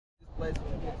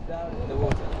down in the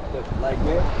water. Look, like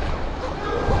this.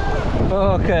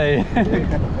 Ok.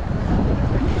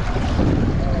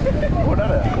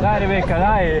 Dai Rebecca,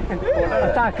 dai.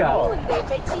 Attacca.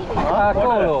 Ah,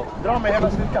 colo. Dra med hela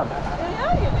styrkan. Jag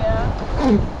gör ju det.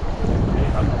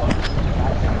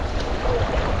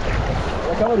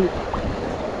 Jag kan vara dit.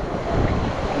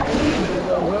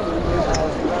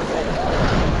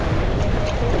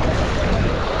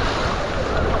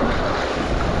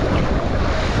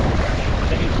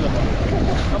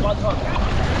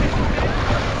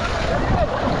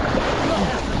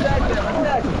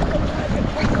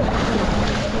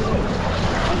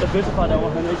 Good fun, I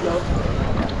want to make you.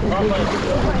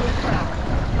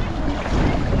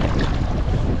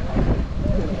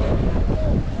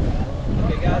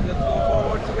 Okay guys, let's go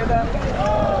forward together.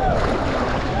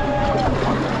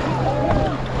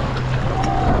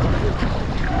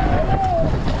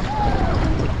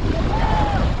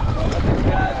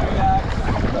 Guys, relax.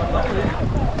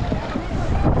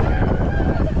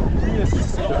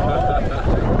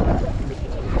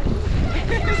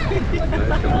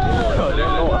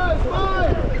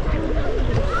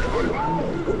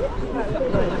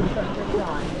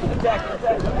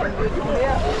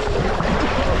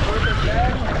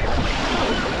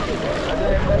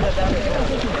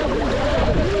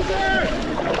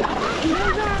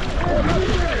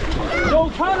 Go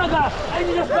Canada! I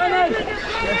need to finish!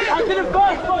 I'm going to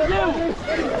burst for you!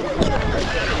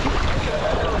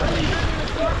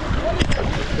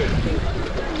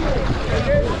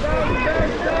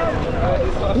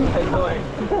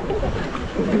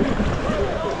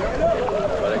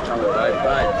 They're coming right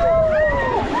back.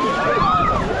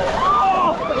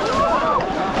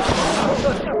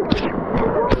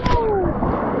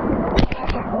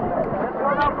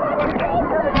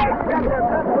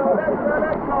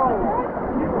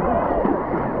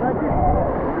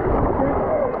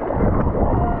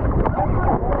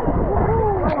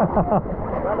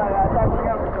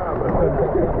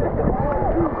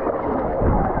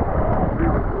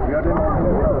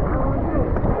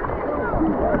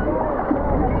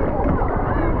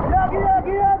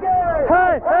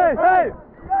 Hey, hey, hey!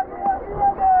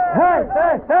 Hey,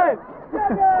 hey, hey!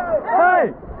 Hey!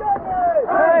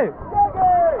 Hey!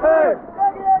 Hey!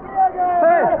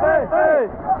 Hey, hey, hey!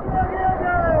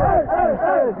 Hey, hey,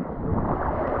 hey!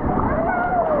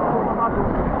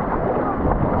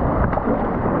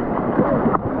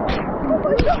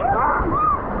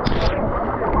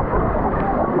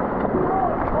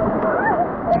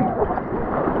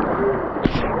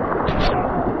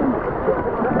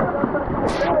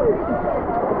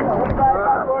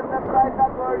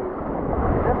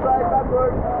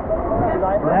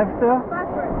 Left?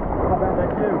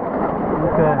 Thank you.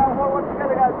 Okay. Forward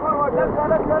together guys, forward, let's go,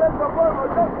 let's go, let's go,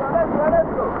 forward, let's go, let's go,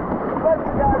 let's go.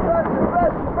 Faster guys, faster,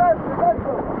 faster, faster, let's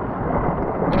go.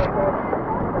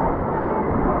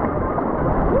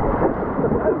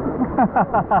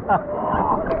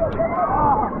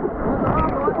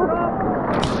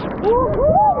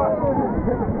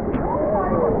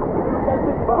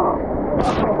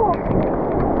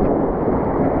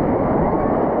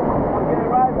 Okay,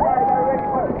 right side, are ready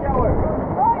for the shower?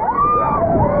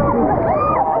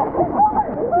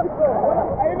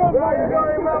 I know where you're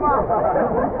going, mama.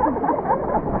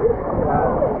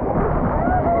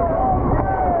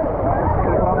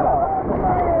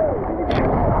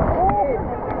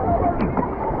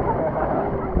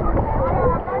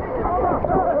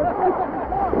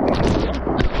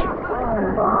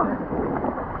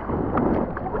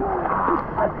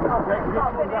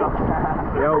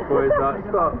 Yo, boys,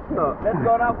 stop. Let's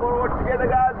go now forward together,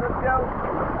 guys. Let's go.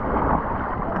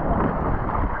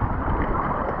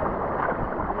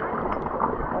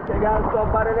 Okay, guys, stop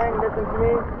paddling. Listen to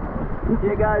me.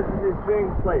 Here, guys, this is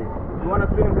swimming place. You want to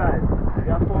swim, guys?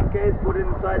 You have phone case, put it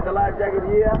inside the life jacket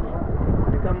here.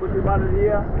 You can push your bottle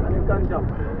here, and you can jump.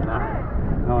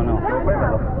 No, no.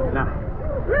 Nah.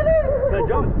 Really? Can I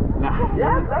jump? Nah.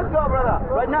 Yes, let's go, brother.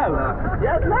 Right now?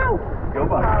 Yes, now. Go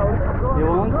bara. You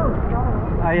want?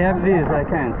 I have this, I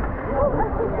can't.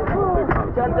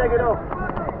 You can take it off.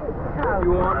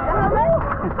 You want?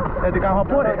 Du kan ha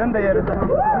på dig under.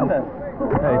 Under.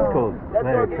 Yeah, it's cold. Let's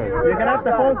Very go. cold. You can have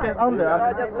the phone case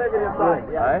under. Just leave it inside.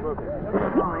 Yeah.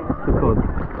 Too cold.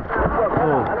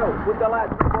 Oh. Hello. Put the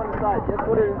light on the side. Just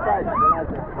put it inside.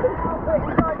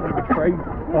 It's crazy.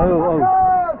 Oh, oh.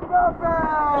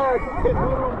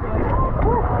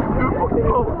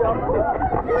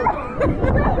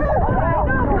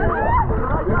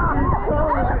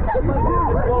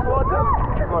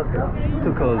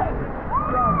 Too cold.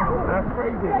 That's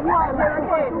crazy.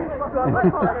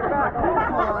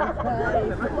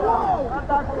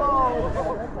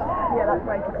 Yeah,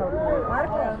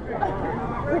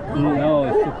 No,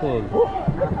 it's too cold.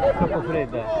 Troppo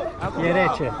fredda. Gli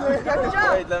rece.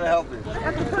 Wait, let me help you. You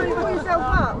have to pull yourself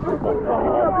up.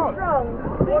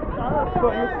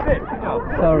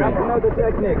 Sorry. You know the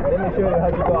technique. Let me show you how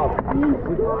to go up.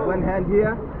 Put one hand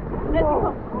here,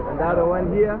 and the other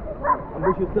one here, and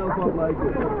push yourself up like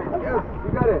this. Yes,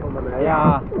 you got it.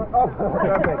 Yeah. Oh,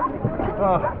 perfect.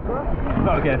 Oh.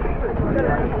 Okay.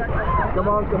 Come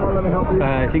on, let me help you.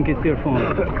 I think it's your phone. You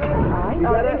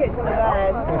got it? It's one of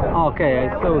theirs. Okay, I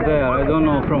saw there. I don't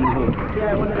know from who.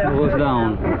 It was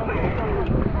down.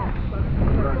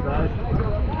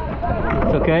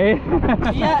 It's okay?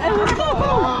 Yeah, it was so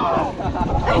cool.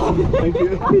 Thank you.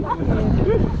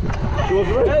 It was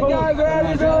very cold. Hey guys, how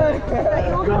you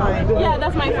doing? Yeah,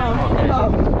 that's my phone.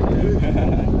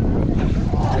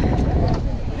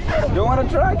 You want to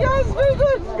try, guys? Very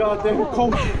good. Goddamn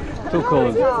cold. Too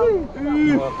cold.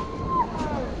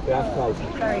 That's cold.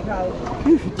 Very cold.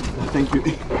 Thank you.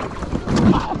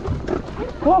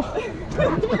 Oh.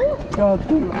 God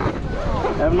damn. I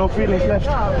have no feelings left.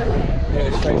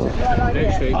 Yeah, straight.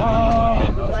 Next week. I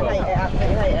hate it,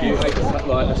 absolutely hate it. You hate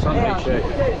like a Sunday shirt.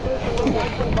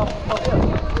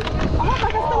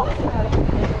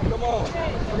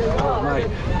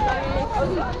 Mate.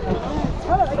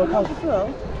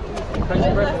 Takes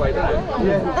your breath away, doesn't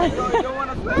it?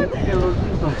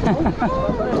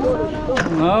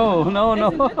 No.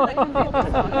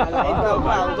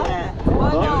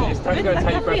 It's going to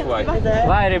take your breath away.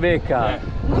 Vai Rebecca.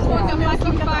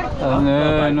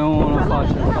 No, non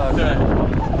faccio.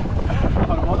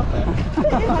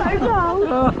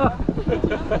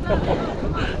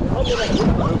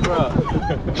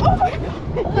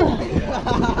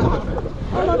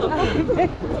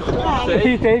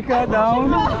 Sì, take her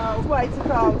down. It's way too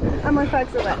cold. And my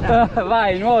legs are wet now.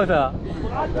 Vai, nuota.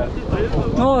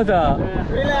 Nuota.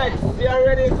 Relax, you're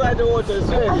already inside the water.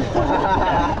 Swim.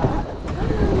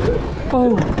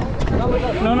 Oh.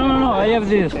 No, I have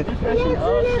this.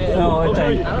 No,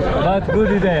 thank. But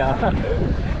good idea.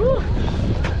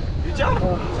 You jump?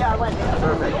 Yeah, I went there.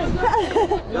 Perfect.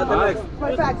 Got the next.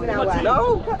 My bags are now wet.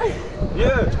 No?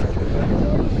 Yeah.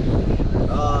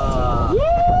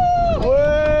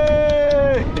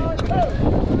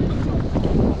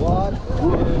 What?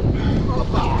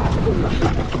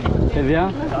 C'est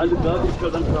bien?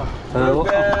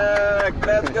 Perfect.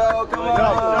 Let's go. Come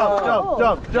on.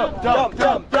 Jump.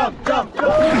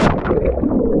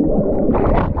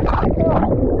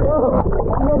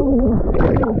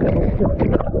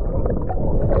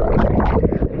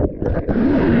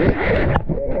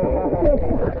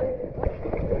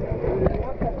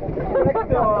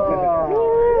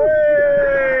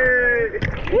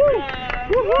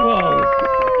 Whoa.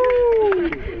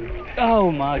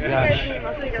 Oh my gosh.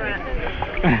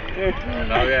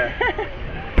 Oh yeah.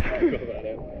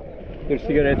 Your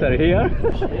cigarettes are here?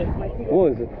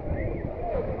 Was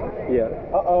here.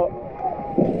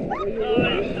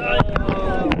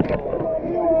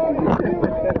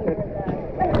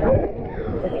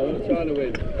 I'm trying to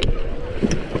win.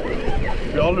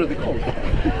 Jag håller det kallt.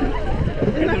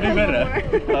 Det blir värre.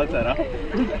 Ja, så här.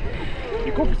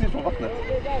 Vi kom precis från vattnet.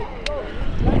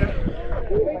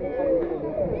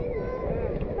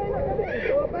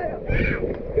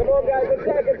 Come on guys,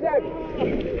 attack.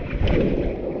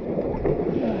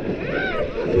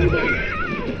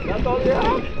 That's all you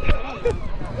have?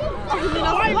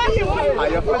 Ja,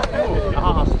 jag får inte.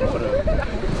 Aha, står du?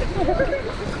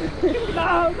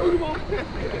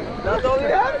 That's all you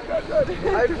have?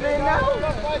 Are you playing now?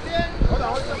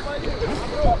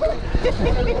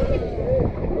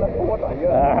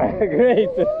 Great.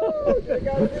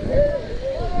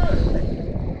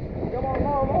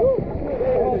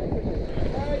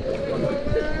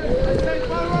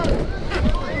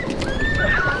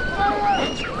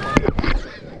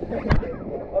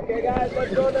 Okay guys,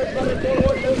 let's go. Let's run it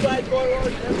forward.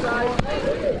 Left side.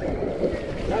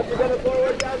 Now together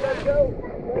forward, guys. Let's go.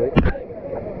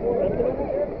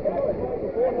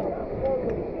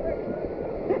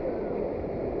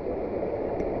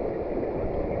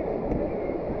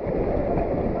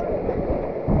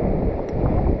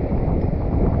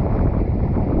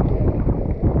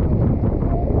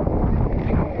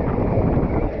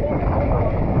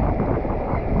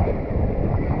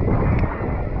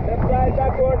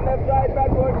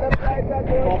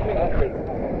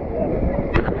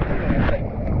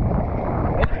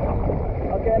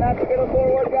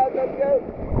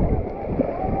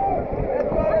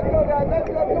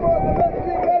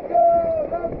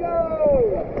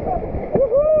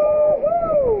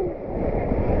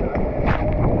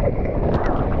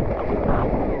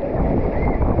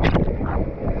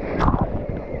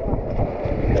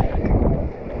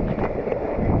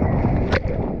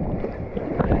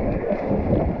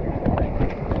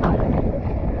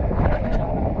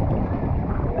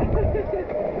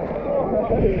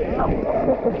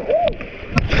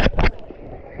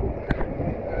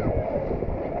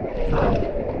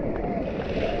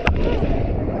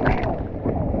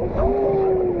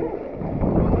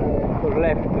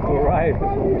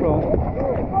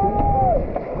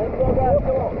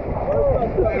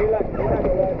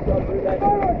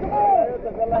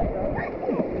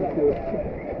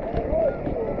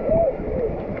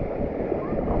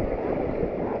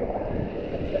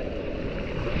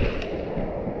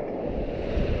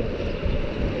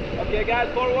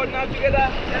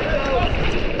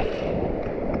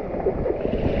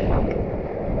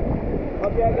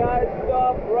 Okay guys,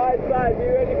 stop, right side, be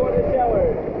ready for the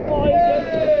shower. Oh, yeah!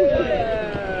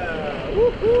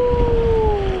 Woohoo!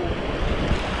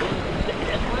 Forward,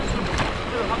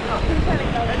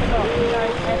 let's go,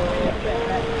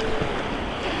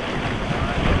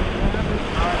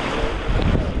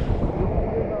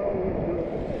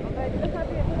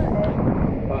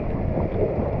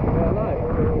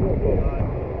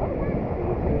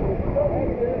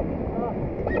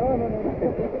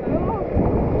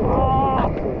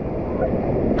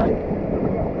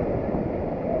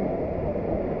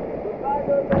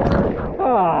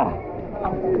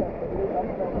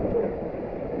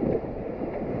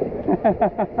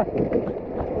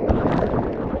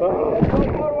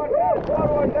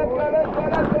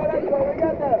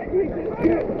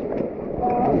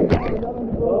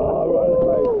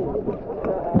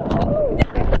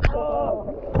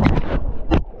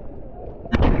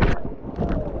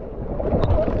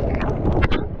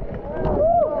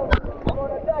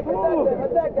 got there.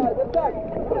 Attack guys, attack.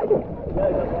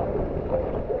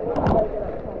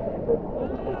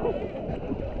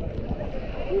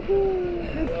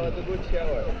 That was a good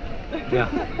shower. Yeah.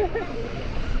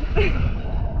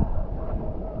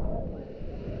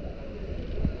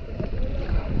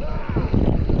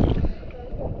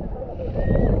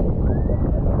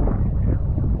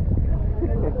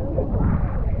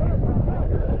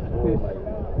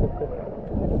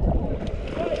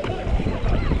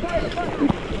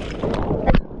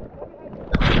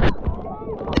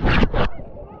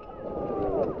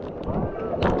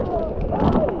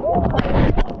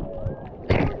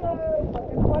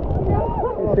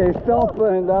 Say stop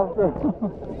and after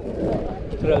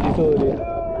traditori.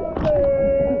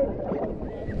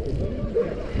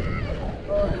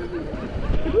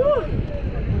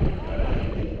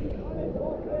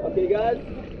 Okay guys,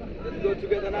 let's go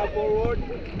together now forward.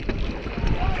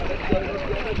 Let's go.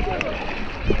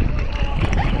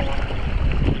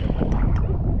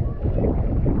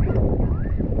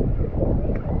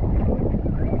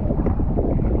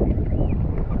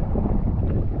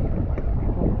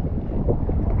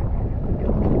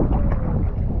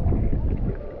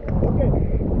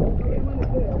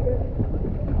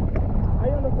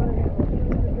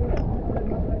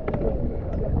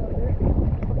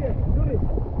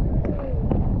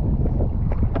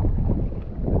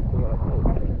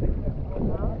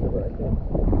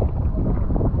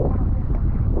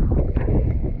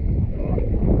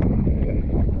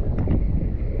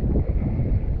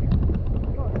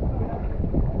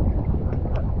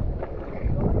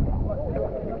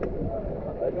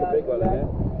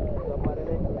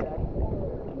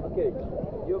 Okay,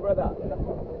 you brother,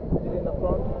 sit in the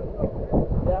front.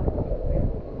 Yeah.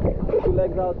 Put your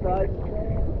legs outside.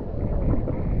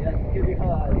 Yes, keep your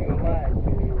mind.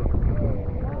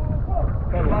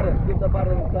 The button, keep the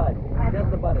button inside.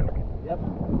 Just the button. Yep.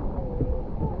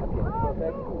 Okay,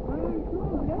 perfect.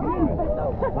 Now.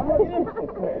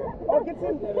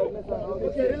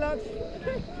 Okay, relax.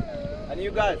 And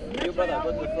you guys, you brother,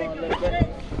 go to the front a little bit.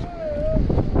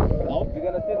 You're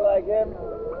gonna sit like him.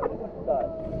 Start.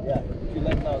 Yeah, put your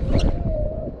legs outside.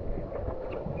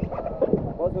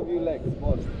 Both of you legs,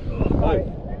 both. Right.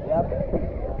 Yep.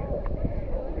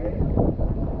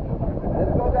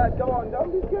 Let's go guys, come on,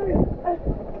 don't be scared.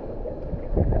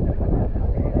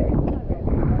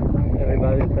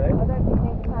 Everybody inside?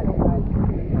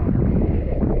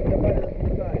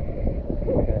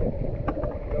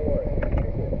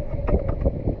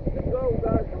 Let's go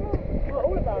guys, come on.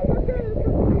 All about it. Okay, let's go.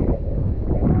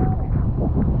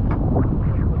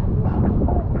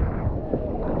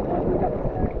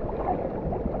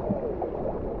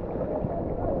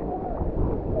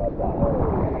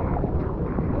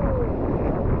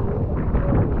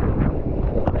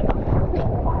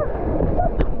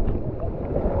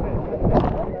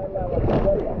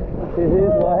 This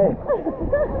is why.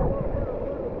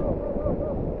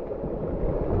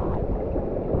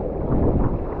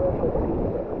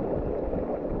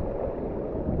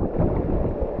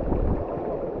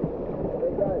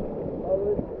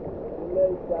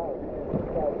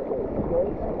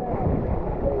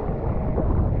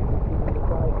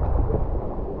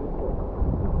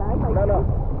 No,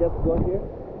 just go here.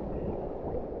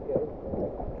 Okay.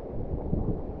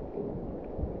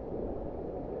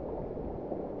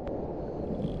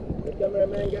 The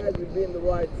cameraman guys will be in the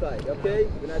right side, okay?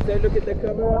 When I say look at the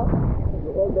camera,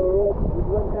 you hold the rope with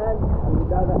one hand and with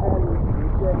the other hand you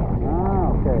check.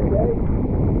 Ah, okay. Okay?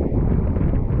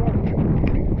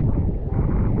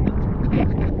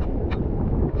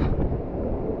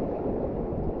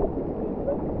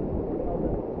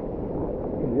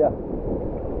 Yeah.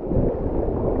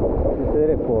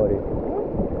 sedere è fuori.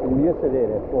 Il mio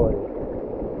sedere è fuori.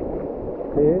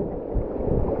 Sì?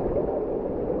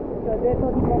 Ti ho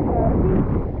detto di comprarti.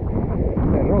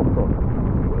 È rotto.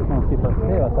 Non si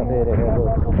poteva sapere che è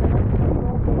rotto.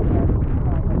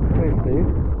 Questi?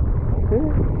 Sì?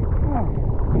 Ah,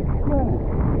 bene.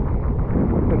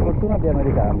 Per fortuna abbiamo il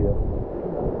ricambio.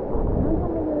 Non so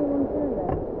come devo concedere.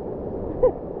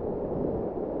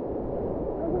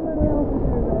 Non so come devo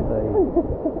concedere. Dai.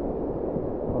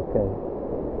 Ok.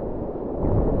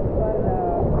 Guarda,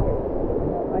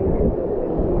 hai detto per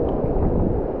Dio.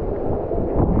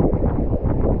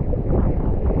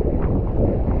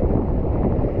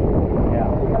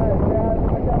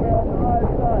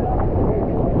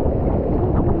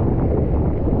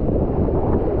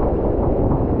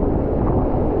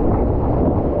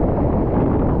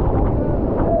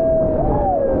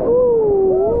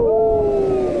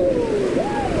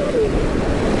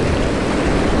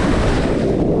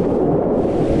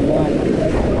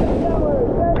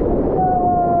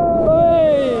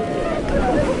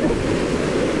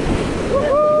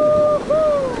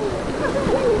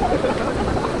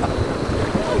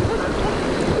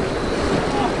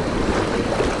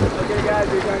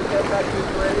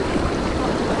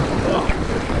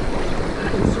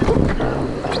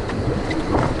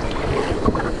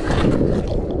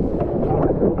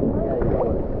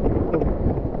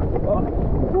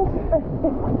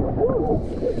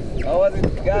 How was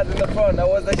it, guys, in the front? How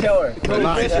was the shower?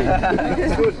 Nice.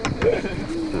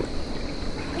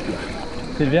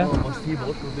 Silvia?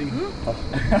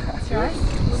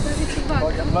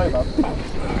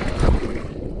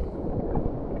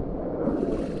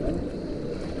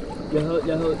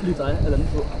 Jeg havde lige dig eller andet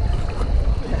på.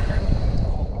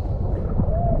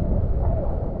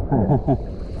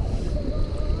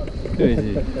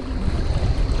 Così.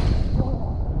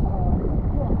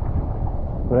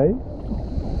 Right?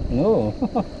 No.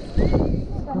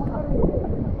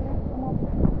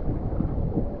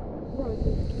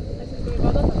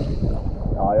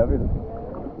 Ja, jag vill.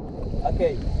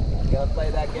 Okay, I'm gonna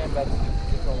play that game but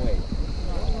different way.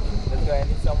 Let's go. I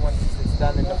need someone to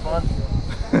stand in the front.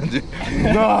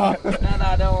 No!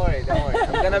 No, don't worry, don't worry.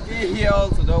 I'm gonna be here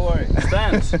also, don't worry.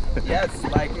 Stand! Yes,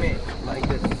 like me, like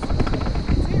this.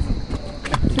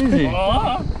 Easy.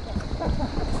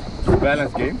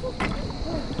 Balance game.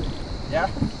 Yeah?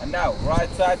 And now, right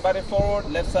side body forward,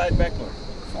 left side backward.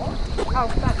 Oh,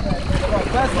 backward. Come on,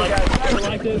 faster guys, faster.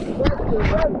 Like this.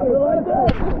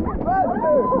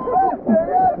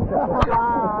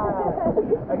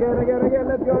 Again,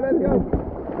 let's go.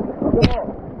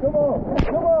 Come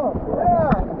on. Yeah,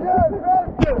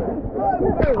 faster.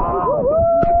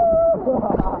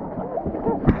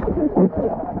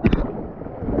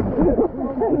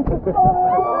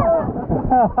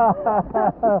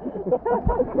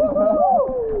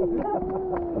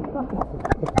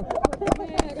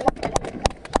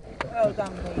 Well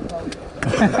done, people.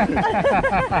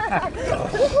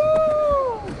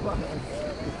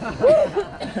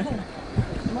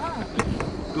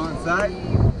 Go inside.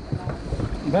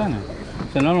 Bene.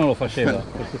 Se no non lo faceva.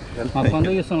 Ma quando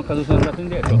io sono caduto e andato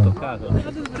indietro ho toccato.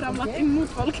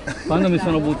 Quando mi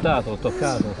sono buttato ho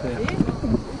toccato, sì.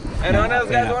 Anyone else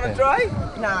guys want to try?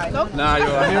 No. No,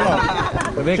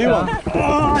 Johan. Rebecca?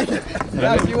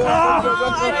 Yes, you want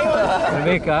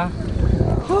Rebecca?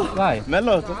 Vai.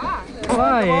 Mello.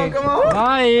 Vai.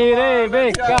 Vai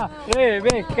Rebecca.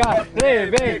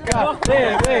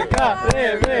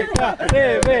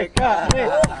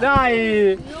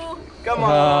 Dai. Come on.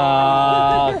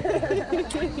 Ah.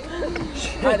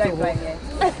 I don't blame you.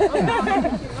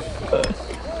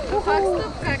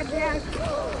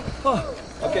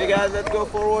 Okay guys, let's go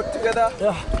forward together.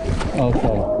 Ok.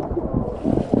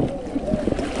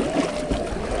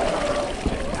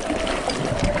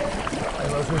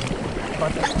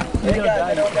 Hey guys,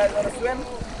 anyone guys want to swim?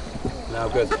 No,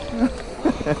 good.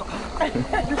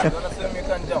 If you want to swim, you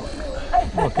can jump.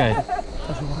 Ok.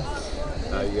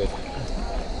 No, you're good.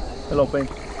 Hello, Pink.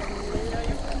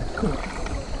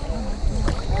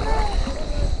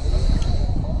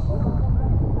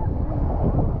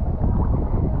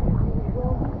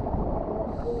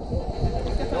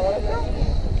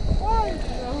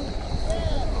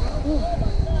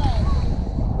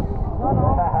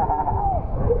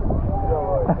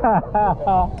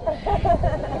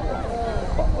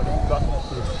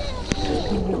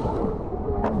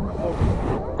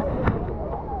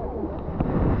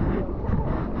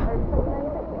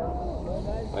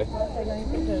 Hej. Det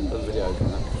är video.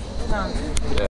 No.